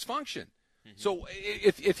there's dysfunction. Mm-hmm. So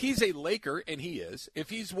if he's a Laker, and he is, if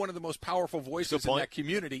he's one of the most powerful voices in that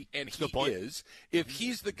community, and he is, if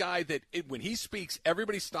he's the guy that when he speaks,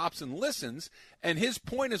 everybody stops and listens, and his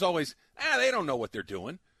point is always, they don't know what they're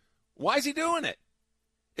doing. Why is he doing it?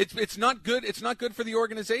 It's not good. It's not good for the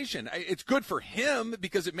organization. It's good for him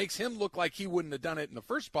because it makes him look like he wouldn't have done it in the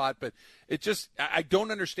first spot. But I don't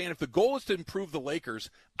understand. If the goal is to improve the Lakers,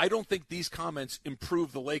 I don't think these comments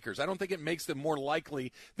improve the Lakers. I don't think it makes them more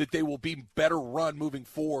likely that they will be better run moving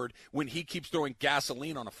forward when he keeps throwing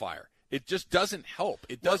gasoline on a fire. It just doesn't help.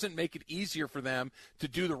 It doesn't make it easier for them to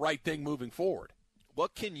do the right thing moving forward.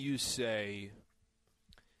 What can you say?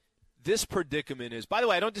 This predicament is. By the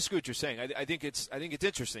way, I don't disagree with what you're saying. I think it's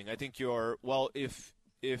interesting. I think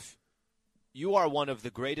if you are one of the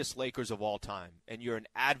greatest Lakers of all time, and you're an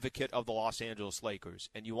advocate of the Los Angeles Lakers,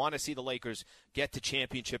 and you want to see the Lakers get to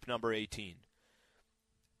championship number 18,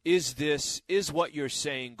 is what you're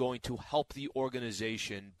saying going to help the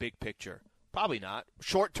organization big picture? Probably not.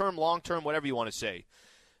 Short term, long term, whatever you want to say.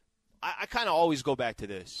 I kind of always go back to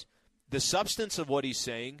this. The substance of what he's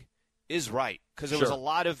saying is right, because there was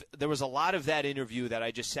a lot of that interview that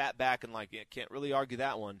I just sat back and can't really argue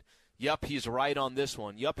that one. Yup, he's right on this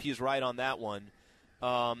one. Yup, he's right on that one.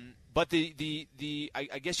 But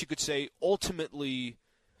I guess you could say ultimately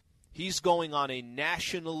he's going on a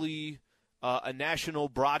national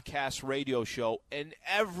broadcast radio show, and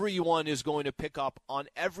everyone is going to pick up on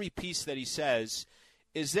every piece that he says.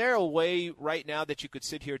 Is there a way right now that you could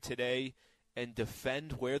sit here today and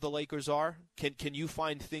defend where the Lakers are? Can you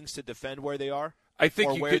find things to defend where they are? I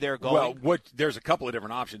think where they're going? Well, there's a couple of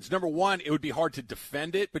different options. Number one, it would be hard to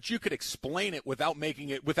defend it, but you could explain it without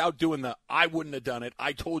doing the I wouldn't have done it,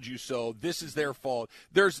 I told you so, this is their fault.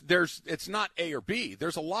 It's not A or B.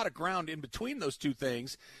 There's a lot of ground in between those two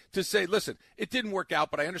things to say, listen, it didn't work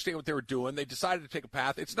out, but I understand what they were doing. They decided to take a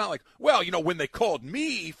path. It's not like, well, when they called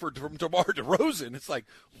me from DeMar DeRozan, it's like,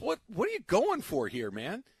 what are you going for here,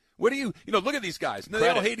 man? What do you look at these guys. They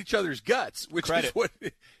all hate each other's guts, which is what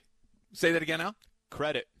 – say that again now?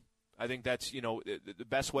 Credit. I think that's, the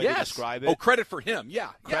best way to describe it. Oh, credit for him. Yeah.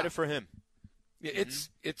 Credit for him.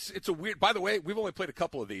 It's a weird – by the way, we've only played a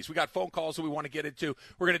couple of these. We got phone calls that we want to get into.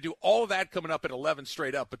 We're going to do all of that coming up at 11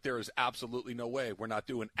 straight up, but there is absolutely no way we're not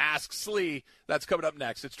doing Ask Slee. That's coming up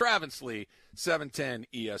next. It's Travis Slee, 710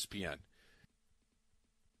 ESPN.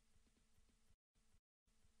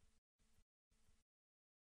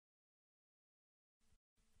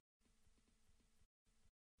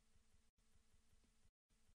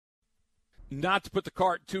 Not to put the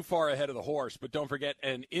cart too far ahead of the horse, but don't forget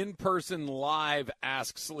an in-person live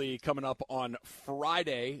Ask Slee coming up on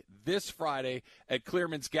this Friday at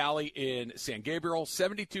Clearman's Galley in San Gabriel,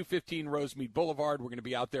 7215 Rosemead Boulevard. We're going to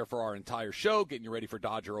be out there for our entire show, getting you ready for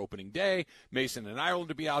Dodger opening day. Mason and Ireland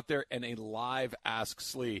to be out there, and a live Ask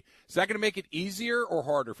Slee. Is that going to make it easier or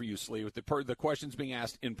harder for you, Slee, with the questions being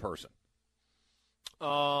asked in person?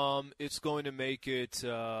 It's going to make it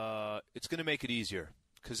easier.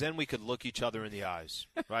 Because then we could look each other in the eyes,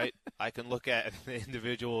 right? I can look at the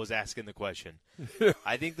individual who's asking the question.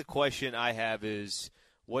 I think the question I have is,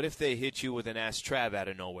 what if they hit you with an Ask Trav out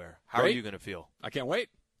of nowhere? How are you going to feel? I can't wait.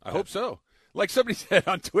 I hope so. Like somebody said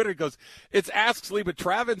on Twitter, goes, it's Ask Slee, but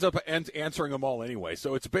Trav ends up answering them all anyway.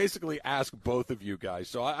 So it's basically ask both of you guys.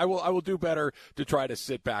 So I will do better to try to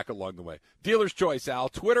sit back along the way. Dealer's choice, Al.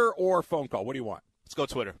 Twitter or phone call? What do you want? Let's go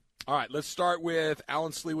Twitter. All right, let's start with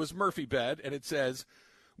Alan Sliwa's Murphy bed, and it says,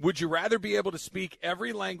 would you rather be able to speak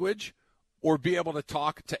every language or be able to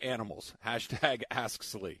talk to animals? Hashtag Ask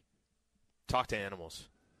Slee. Talk to animals.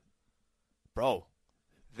 Bro,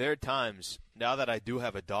 there are times, now that I do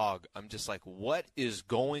have a dog, I'm just like, what is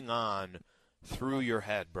going on through your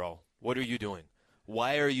head, bro? What are you doing?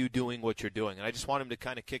 Why are you doing what you're doing? And I just want him to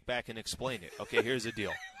kind of kick back and explain it. Okay, here's the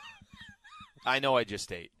deal. I know I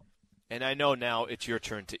just ate. And I know now it's your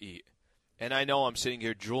turn to eat. And I know I'm sitting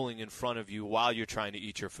here drooling in front of you while you're trying to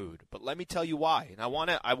eat your food. But let me tell you why. And I want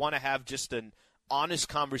to have just an honest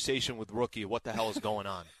conversation with Rookie. What the hell is going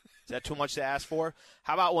on? Is that too much to ask for?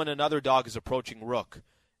 How about when another dog is approaching Rook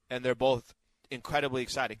and they're both incredibly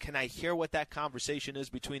excited? Can I hear what that conversation is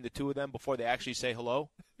between the two of them before they actually say hello?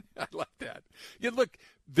 I like that. Yeah, look,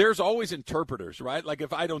 there's always interpreters, right? Like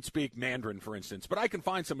if I don't speak Mandarin, for instance, but I can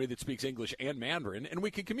find somebody that speaks English and Mandarin, and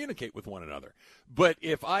we can communicate with one another. But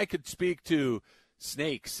if I could speak to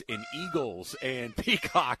snakes and eagles and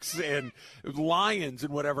peacocks and lions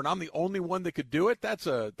and whatever, and I'm the only one that could do it, that's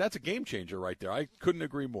a game changer right there. I couldn't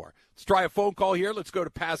agree more. Let's try a phone call here. Let's go to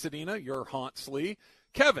Pasadena, your haunt, Slee.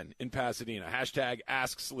 Kevin in Pasadena, hashtag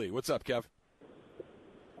Ask Slee. What's up, Kev?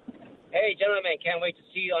 Hey, gentlemen, can't wait to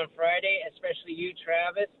see you on Friday, especially you,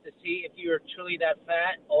 Travis, to see if you are truly that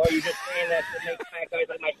fat or you're just saying that to make fat guys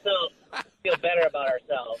like myself feel better about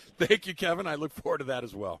ourselves. Thank you, Kevin. I look forward to that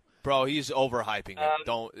as well. Bro, he's overhyping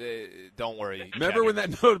it. Don't worry. Remember when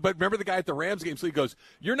that? No, but remember the guy at the Rams game? So he goes,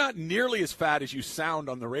 "You're not nearly as fat as you sound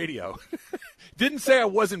on the radio." Didn't say I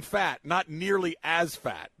wasn't fat. Not nearly as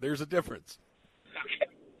fat. There's a difference.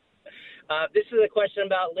 Okay. This is a question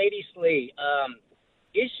about Lady Slee.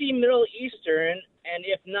 Is she Middle Eastern? And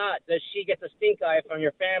if not, does she get the stink eye from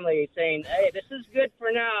your family saying, hey, this is good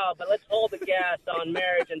for now, but let's hold the gas on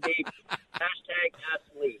marriage and baby? Hashtag Ask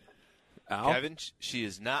Slee. Al? Kevin, she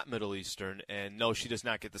is not Middle Eastern, and no, she does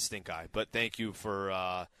not get the stink eye. But thank you for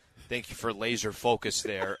laser focus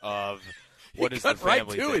there of what is the family right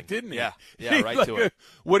to thing. it, didn't he? Yeah, right to it.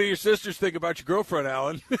 What do your sisters think about your girlfriend,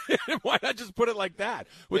 Alan? Why not just put it like that?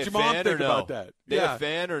 What's your mom think about that? They a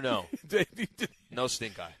fan or no? No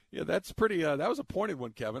stink eye. Yeah, that's pretty. That was a pointed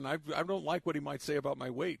one, Kevin. I don't like what he might say about my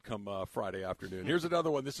weight come Friday afternoon. Here's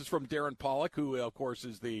another one. This is from Darren Pollock, who, of course,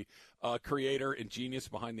 is the creator and genius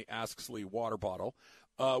behind the Ask Slee water bottle.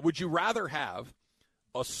 Would you rather have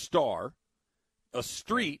a star, a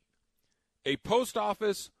street, a post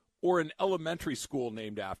office, or an elementary school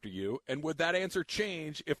named after you? And would that answer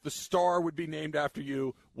change if the star would be named after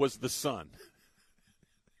you was the sun?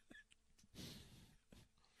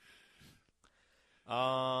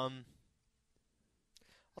 I'll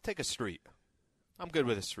take a street. I'm good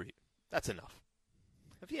with a street. That's enough.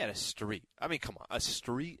 If you had a street, I mean, come on, a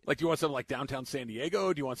street. Like, do you want something like downtown San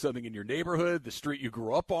Diego? Do you want something in your neighborhood, the street you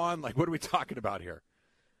grew up on? Like, what are we talking about here?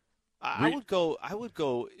 I would go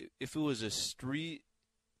if it was a street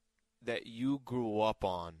that you grew up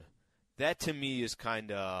on. That to me is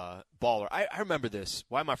kind of baller. I remember this.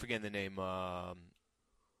 Why am I forgetting the name?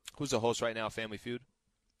 Who's the host right now? Family Feud.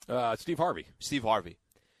 Steve Harvey. Steve Harvey.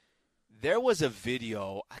 There was a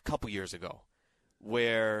video a couple years ago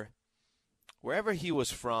where wherever he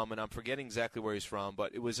was from, and I'm forgetting exactly where he's from,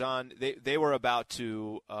 but it was on. They were about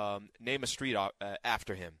to name a street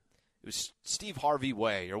after him. It was Steve Harvey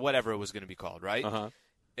Way or whatever it was going to be called, right? Uh-huh.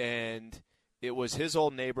 And it was his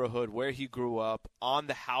old neighborhood where he grew up, on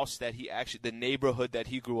the house that the neighborhood that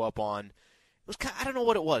he grew up on. It was I don't know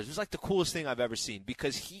what it was. It was like the coolest thing I've ever seen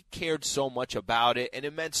because he cared so much about it and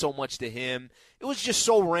it meant so much to him. It was just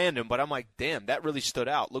so random, but I'm like, damn, that really stood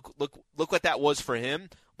out. Look what that was for him.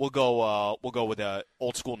 We'll go with a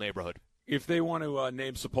old school neighborhood. If they want to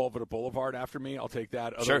name Sepulveda Boulevard after me, I'll take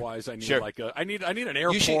that. Sure. Otherwise, I need sure. I need an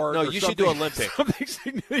airport. You should do Olympic.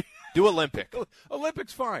 Do Olympic.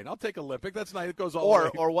 Olympic's fine. I'll take Olympic. That's nice. It goes all the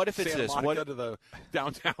way. Or what if it's Santa this? Monica to the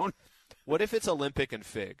downtown. What if it's Olympic and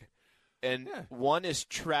Fig, and one is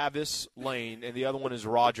Travis Lane and the other one is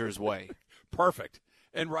Rogers Way? Perfect.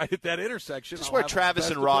 And right at that intersection, just where Travis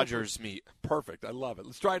and Rogers meet. Perfect. I love it.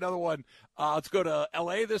 Let's try another one. Let's go to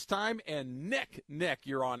L.A. this time. And Nick,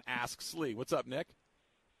 you're on Ask Slee. What's up, Nick?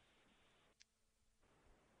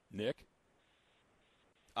 Nick?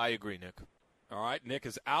 I agree, Nick. All right, Nick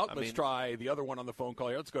is out. Let's try the other one on the phone call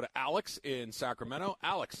here. Let's go to Alex in Sacramento.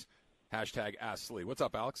 Alex, hashtag Ask Slee. What's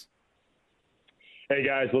up, Alex? Hey,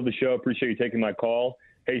 guys. Love the show. Appreciate you taking my call.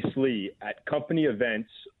 Hey, Slee, at company events,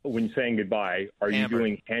 when saying goodbye, are you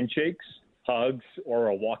doing handshakes, hugs, or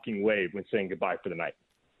a walking wave when saying goodbye for the night?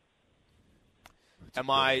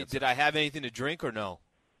 Did I have anything to drink or no?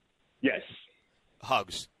 Yes.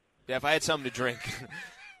 Hugs. Yeah, if I had something to drink.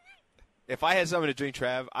 If I had something to drink,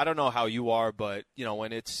 Trav, I don't know how you are, but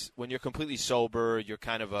when you're completely sober, you're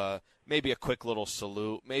kind of maybe a quick little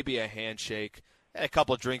salute, maybe a handshake, and a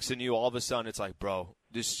couple of drinks in you. All of a sudden, it's like, bro,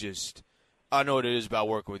 I know what it is about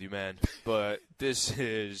working with you, man, but this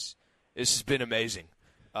has been amazing.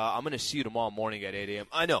 I'm going to see you tomorrow morning at 8 a.m.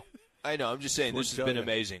 I know. I'm just saying this has been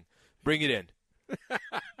amazing. Bring it in.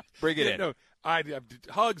 Bring it in. No,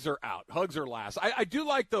 hugs are out. Hugs are last. I do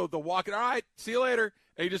like, though, the walking. All right, see you later.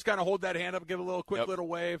 And you just kind of hold that hand up and give a little quick little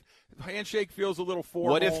wave. Handshake feels a little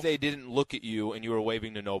formal. What if they didn't look at you and you were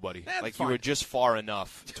waving to nobody? That's fine. You were just far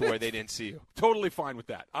enough to where they didn't see you. Totally fine with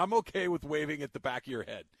that. I'm okay with waving at the back of your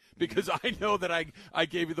head because I know that I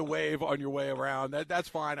gave you the wave on your way around. That's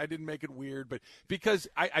fine. I didn't make it weird, but because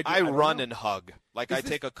I run and hug. Like I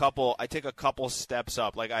take a couple steps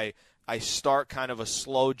up. Like I start kind of a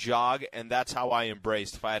slow jog, and that's how I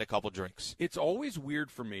embraced if I had a couple drinks. It's always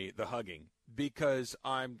weird for me, the hugging, because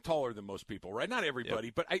I'm taller than most people, right? Not everybody,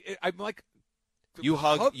 but I'm like. You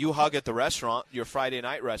hug at the restaurant, your Friday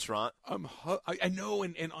night restaurant. I know,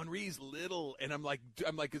 and Henri's little, and I'm like,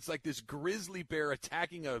 it's like this grizzly bear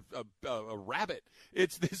attacking a rabbit.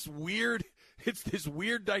 It's this weird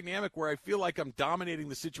dynamic where I feel like I'm dominating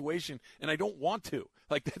the situation, and I don't want to.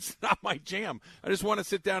 Like, that's not my jam. I just want to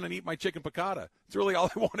sit down and eat my chicken piccata. It's really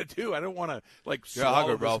all I want to do. I don't want to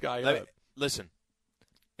swallow this guy up. Listen,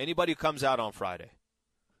 anybody who comes out on Friday,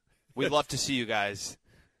 we'd love to see you guys.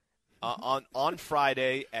 On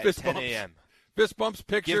Friday at Fist 10 bumps. a.m. Fist bumps,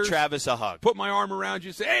 pictures. Give Travis a hug. Put my arm around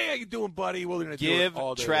you. Say, hey, how you doing, buddy? We're going to do it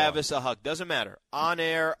all day Travis long. a hug. Doesn't matter. On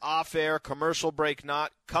air, off air, commercial break,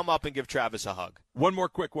 not. Come up and give Travis a hug. One more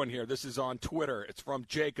quick one here. This is on Twitter. It's from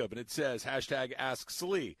Jacob, and it says,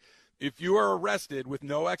 #AskSlee. If you are arrested with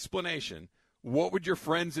no explanation, what would your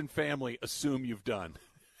friends and family assume you've done?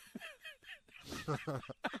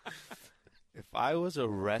 If I was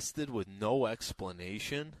arrested with no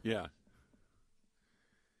explanation? Yeah.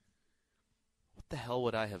 What the hell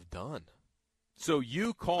would I have done? So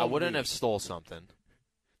you called I wouldn't have stole something.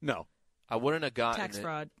 No. I wouldn't have gotten tax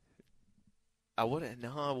fraud. I wouldn't.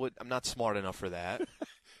 No, I'm not smart enough for that.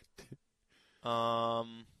 I've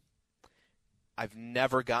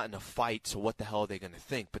never gotten a fight, so what the hell are they going to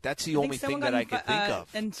think? But that's the only thing that I could think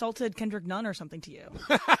of. Insulted Kendrick Nunn or something to you.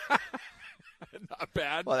 Not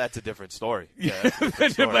bad. Well, that's a different story. Yeah,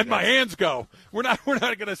 let my hands go. We're not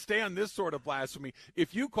going to stay on this sort of blasphemy.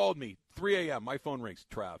 If you called me 3 a.m., my phone rings.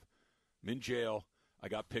 Trav, I'm in jail. I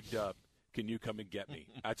got picked up. Can you come and get me?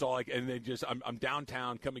 That's all. And they just, I'm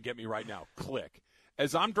downtown. Come and get me right now. Click.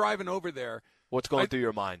 As I'm driving over there. What's going through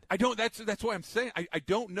your mind? I don't. That's why I'm saying I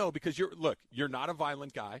don't know, because you're not a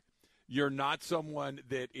violent guy. You're not someone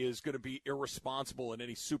that is going to be irresponsible in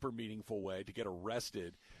any super meaningful way to get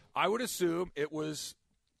arrested. I would assume it was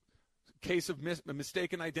a case of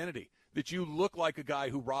mistaken identity, that you look like a guy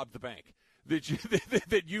who robbed the bank,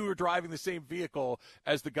 that you were driving the same vehicle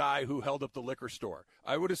as the guy who held up the liquor store.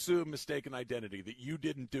 I would assume mistaken identity, that you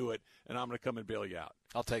didn't do it, and I'm going to come and bail you out.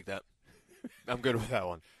 I'll take that. I'm good with that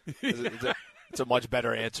one. It's a much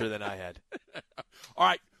better answer than I had. All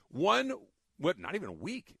right. Not even a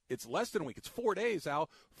week. It's less than a week. It's 4 days, Al.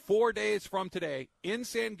 4 days from today in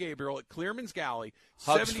San Gabriel at Clearman's Galley.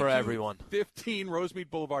 Hugs for everyone. 15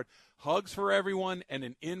 Rosemead Boulevard. Hugs for everyone and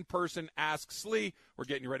an in-person Ask Slee. We're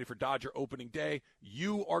getting you ready for Dodger opening day.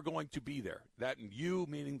 You are going to be there. That and you,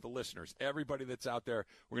 meaning the listeners, everybody that's out there.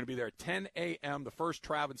 We're going to be there at 10 a.m., the first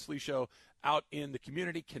Trav and Slee show out in the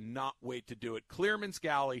community. Cannot wait to do it. Clearman's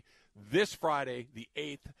Galley this Friday, the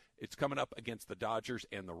 8th. It's coming up against the Dodgers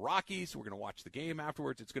and the Rockies. We're going to watch the game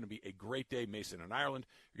afterwards. It's going to be a great day. Mason and Ireland,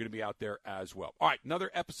 you're going to be out there as well. All right,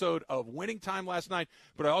 another episode of Winning Time last night,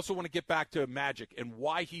 but I also want to get back to Magic and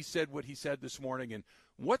why he said what he said this morning and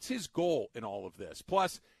what's his goal in all of this.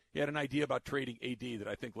 Plus, he had an idea about trading AD that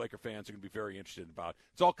I think Laker fans are going to be very interested about.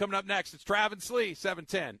 It's all coming up next. It's Trav and Slee,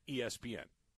 710 ESPN.